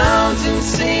the mountains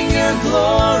sing your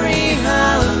glory,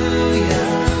 hallelujah.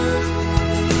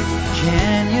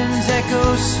 Canyons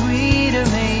echo sweet,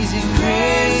 amazing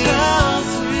grace.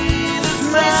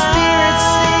 My spirit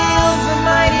sails, the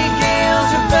mighty gales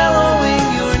are bellowing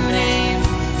your name.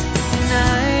 And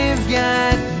I've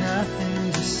got nothing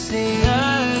to say.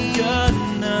 I've got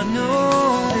nothing. No,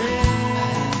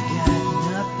 I've got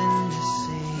nothing to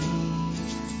say.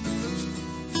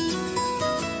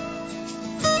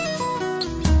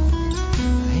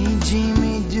 Hey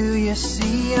Jamie, do you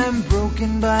see I'm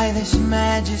broken by this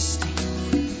majesty?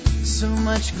 So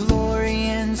much glory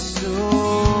and so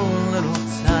little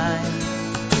time.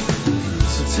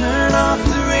 So turn off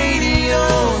the radio,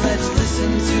 let's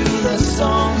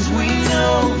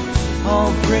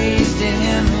all praise to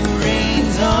him who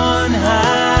reigns on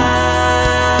high.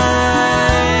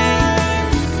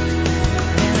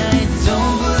 And I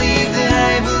don't believe that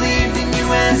I believed in you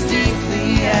as deeply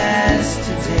as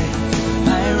today.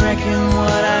 I reckon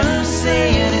what I'm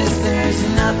saying is there's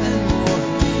nothing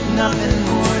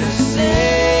more to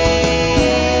say.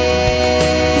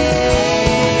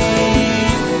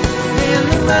 And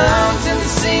the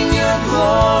mountains sing your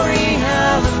glory,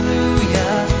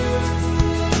 hallelujah.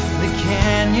 The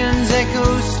canyons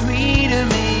echo sweet,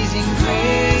 amazing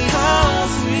grace. How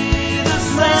sweet the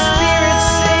sound. My spirit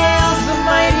sails, the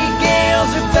mighty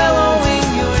gales are bellowing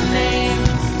your name.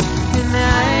 And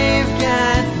I've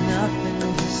got nothing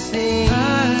to say.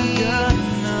 I've got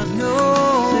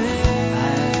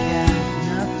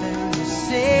nothing to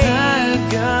say. I've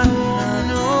got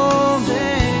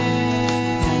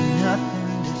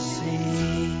nothing to say.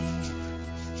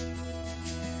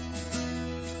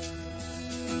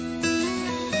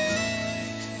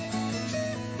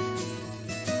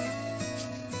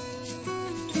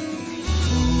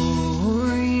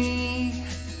 Glory,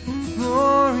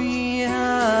 glory,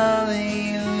 hallelujah.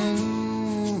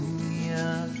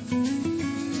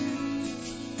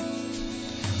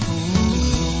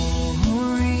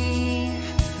 Glory,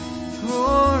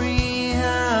 glory,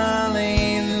 hallelujah.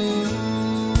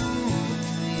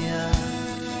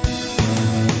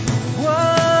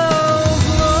 Whoa,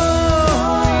 glory,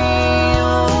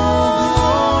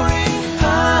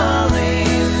 hallelujah,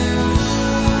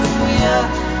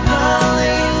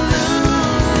 hallelujah.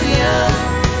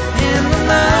 And the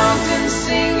mountains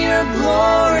sing your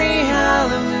glory,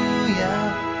 hallelujah.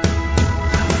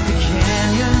 The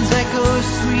canyons echo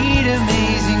sweet,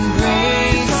 amazing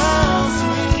grace.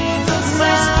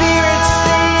 My spirit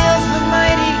sails, the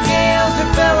mighty gales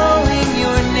are bellowing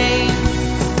your name.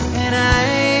 And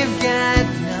I've got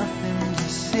nothing to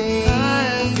say.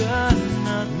 I've got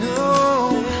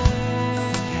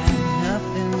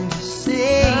nothing to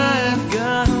say. I've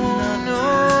got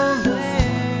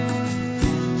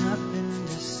nothing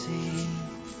to say.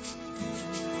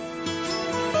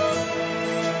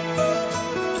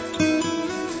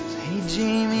 Hey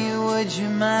Jamie, would you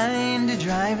mind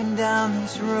driving down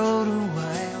this road a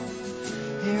while?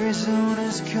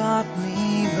 Arizona's caught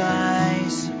me by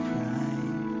surprise.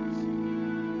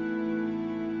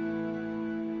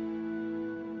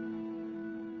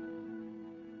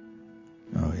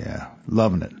 Oh yeah,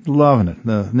 loving it.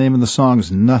 The name of the song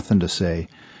is Nothing to Say,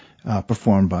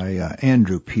 performed by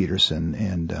Andrew Peterson,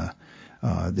 and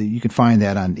you can find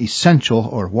that on Essential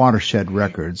or Watershed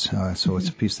Records, so it's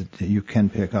a piece that you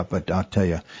can pick up. But I'll tell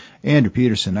you, Andrew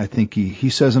Peterson, I think he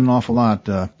says an awful lot.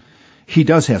 He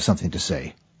does have something to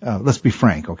say. Let's be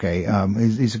frank, okay?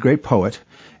 He's a great poet,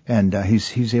 and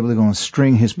he's able to go and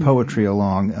string his poetry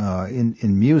along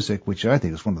in music, which I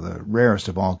think is one of the rarest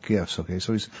of all gifts. Okay,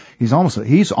 so he's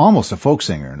almost a folk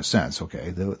singer in a sense.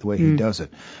 Okay, the way he does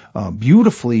it,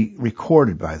 beautifully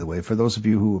recorded, by the way. For those of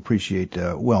you who appreciate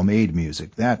well-made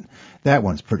music, that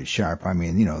one's pretty sharp. I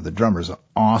mean, the drummer's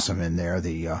awesome in there.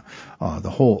 The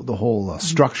whole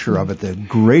structure of it, the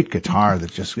great guitar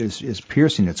that just is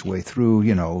piercing its way through.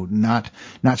 Not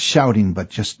shouting, but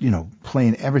just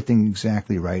playing everything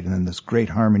exactly right, and then there's great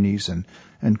harmonies and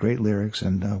great lyrics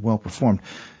and well performed.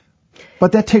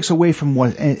 But that takes away from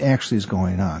what actually is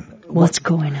going on. What's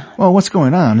going on? Well, what's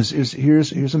going on is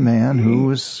here's a man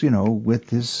who is with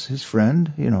his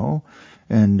friend,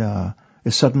 and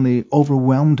is suddenly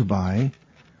overwhelmed by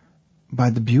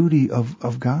the beauty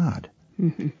of God.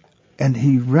 Mm-hmm. And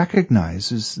he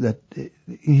recognizes that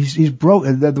he's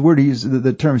broken. The word he uses,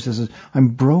 the term he says is, "I'm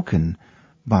broken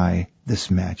by this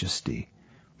majesty."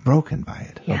 Broken by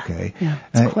it. Yeah, okay. Yeah,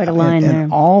 it's quite a line there.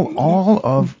 And all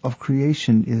of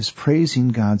creation is praising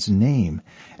God's name,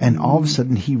 and all of a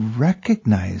sudden he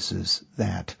recognizes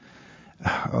that.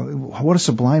 What a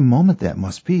sublime moment that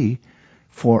must be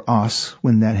for us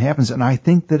when that happens. And I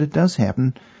think that it does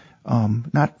happen,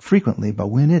 not frequently,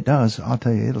 but when it does, I'll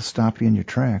tell you, it'll stop you in your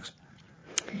tracks.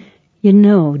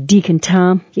 Deacon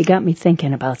Tom, you got me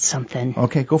thinking about something.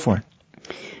 Okay, go for it.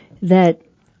 That,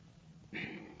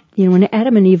 when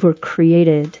Adam and Eve were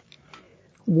created,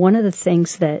 one of the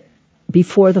things that,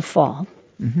 before the fall,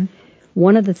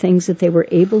 one of the things that they were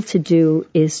able to do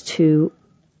is to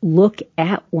look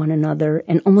at one another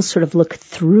and almost sort of look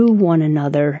through one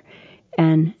another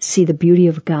and see the beauty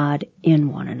of God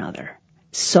in one another.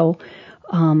 So,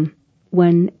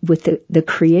 when, with the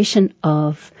creation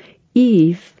of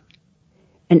Eve,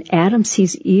 and Adam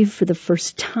sees Eve for the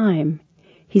first time,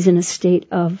 he's in a state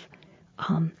of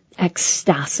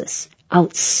ecstasis,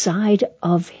 outside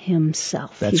of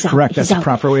himself. That's correct. That's the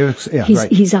proper way of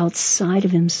right. He's outside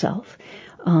of himself.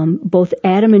 both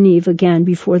Adam and Eve, again,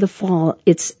 before the fall,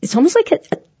 it's almost like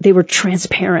they were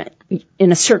transparent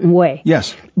in a certain way.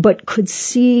 Yes. But could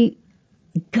see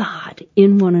God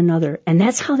in one another. And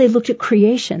that's how they looked at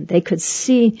creation. They could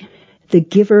see the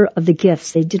giver of the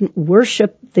gifts. They didn't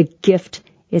worship the gift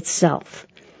itself.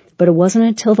 But it wasn't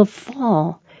until the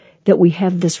fall that we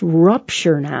have this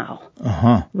rupture now.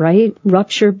 Right?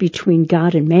 Rupture between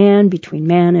God and man, between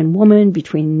man and woman,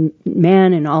 between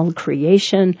man and all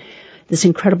creation. This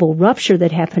incredible rupture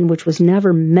that happened, which was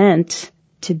never meant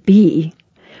to be.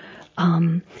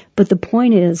 But the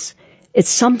point is, it's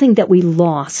something that we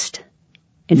lost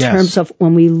in terms of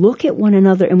when we look at one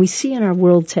another, and we see in our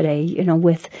world today,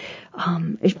 with,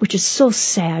 which is so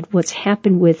sad, what's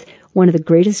happened with one of the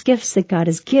greatest gifts that God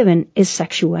has given is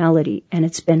sexuality, and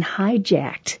it's been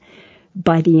hijacked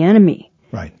by the enemy,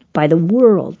 right? By the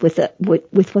world, with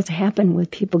what's happened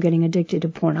with people getting addicted to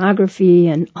pornography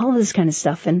and all of this kind of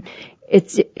stuff, and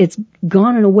it's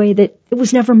gone in a way that it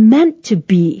was never meant to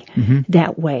be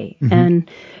that way. And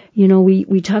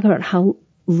we talk about how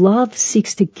love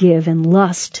seeks to give and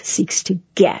lust seeks to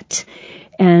get.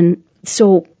 And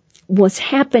so what's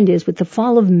happened is with the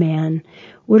fall of man,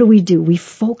 what do? We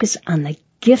focus on the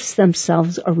gifts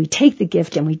themselves, or we take the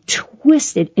gift and we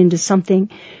twist it into something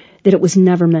that it was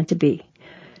never meant to be.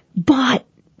 But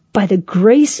by the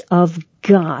grace of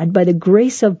God, by the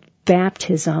grace of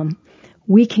baptism,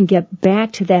 we can get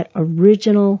back to that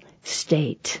original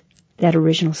state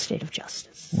of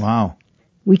justice. Wow.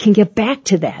 We can get back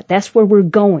to that. That's where we're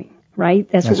going, right?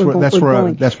 That's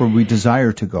where we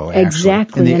desire to go. Actually.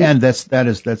 Exactly. In the end, that's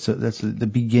the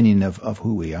beginning of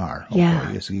who we are. Okay,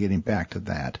 yeah. Is getting back to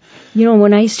that.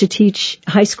 When I used to teach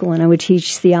high school, and I would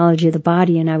teach theology of the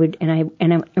body, and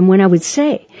when I would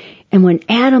say, and when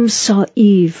Adam saw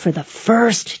Eve for the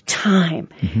first time,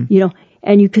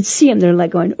 and you could see them, they're like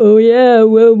going, oh yeah,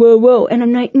 whoa, whoa, whoa, and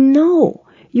I'm like, no,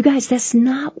 you guys, that's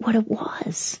not what it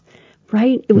was.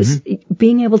 Right? It was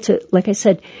being able to, like I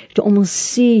said, to almost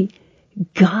see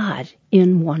God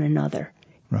in one another.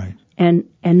 Right. And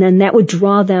then that would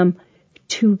draw them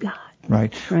to God.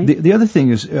 Right. The other thing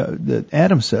is that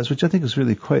Adam says, which I think is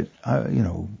really quite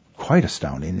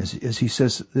astounding, is he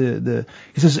says he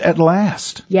says at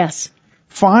last. Yes.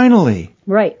 Finally.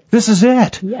 Right. This is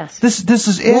it. Yes. This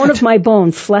is it. Bone of my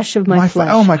bone, flesh of my flesh,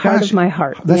 oh my gosh. heart of my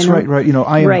heart. That's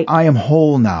right. I am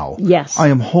whole now. Yes. I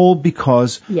am whole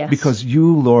because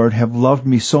you, Lord, have loved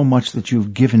me so much that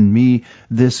you've given me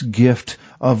this gift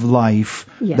of life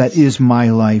that is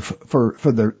my life for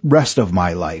the rest of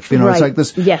my life. It's like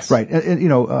this. Yes. Right. And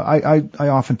I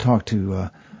often talk to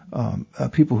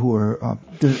people who are,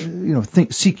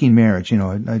 seeking marriage.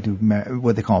 I do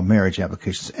what they call marriage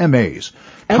applications, MAs.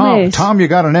 Tom, you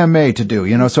got an MA to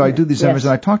do. So I do these MAs,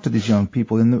 and I talk to these young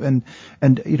people, and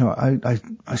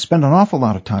I spend an awful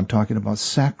lot of time talking about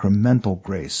sacramental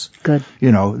grace. Good.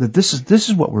 That this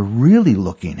is what we're really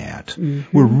looking at.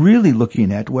 Mm-hmm. We're really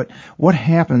looking at what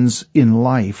happens in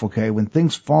life. Okay, when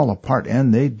things fall apart,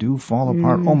 and they do fall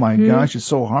apart. Oh my gosh, it's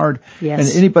so hard. Yes.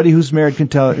 And anybody who's married can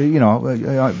tell.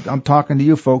 I'm talking to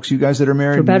you folks, you guys that are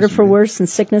married. For better, for worse, in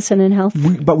sickness and in health.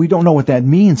 But we don't know what that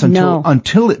means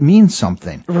until it means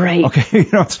something. Right. Okay.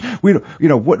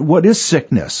 What is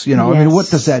sickness? Yes. I mean, what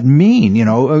does that mean?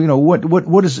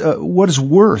 What is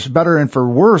worse? Better and for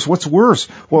worse. What's worse?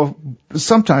 Well,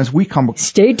 sometimes we come.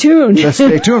 Stay tuned.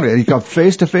 Stay tuned. You come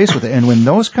face to face with it. And when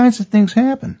those kinds of things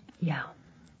happen. Yeah.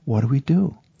 What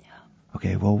do? Yeah.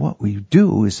 Okay. Well, what we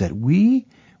do is that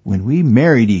when we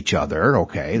married each other,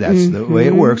 okay, that's the way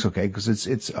it works, okay, because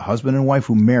it's a husband and wife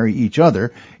who marry each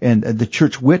other, and the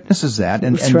church witnesses that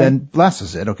and then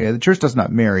blesses it, okay. The church does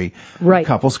not marry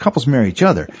couples. Couples marry each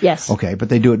other. Yes. Okay, but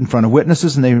they do it in front of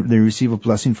witnesses, and they receive a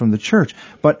blessing from the church.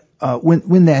 But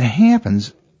when that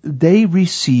happens, they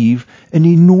receive an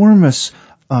enormous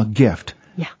gift.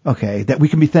 Yeah. Okay, that we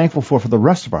can be thankful for the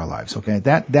rest of our lives. Okay,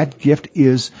 that gift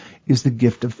is the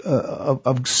gift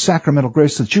of sacramental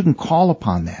grace, so that you can call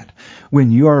upon that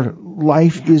when your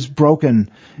life is broken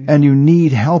and you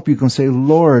need help. You can say,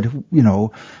 Lord,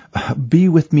 be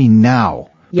with me now.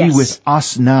 Yes. Be with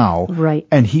us now. Right.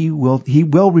 And He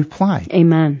will reply.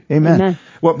 Amen.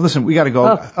 Well, listen, we got to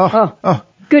go. Oh.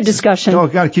 Good discussion. Oh,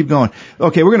 got to keep going.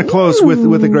 Okay, we're going to close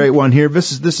with a great one here.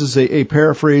 This is a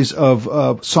paraphrase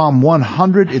of Psalm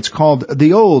 100. It's called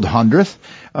The Old Hundredth.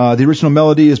 The original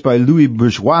melody is by Louis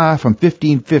Bourgeois from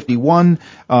 1551,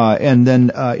 and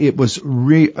then it was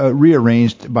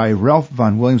rearranged by Ralph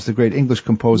Vaughan Williams, the great English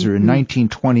composer, in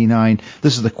 1929.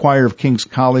 This is the choir of King's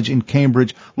College in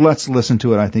Cambridge. Let's listen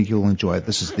to it. I think you'll enjoy it.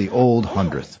 This is The Old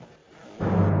Hundredth.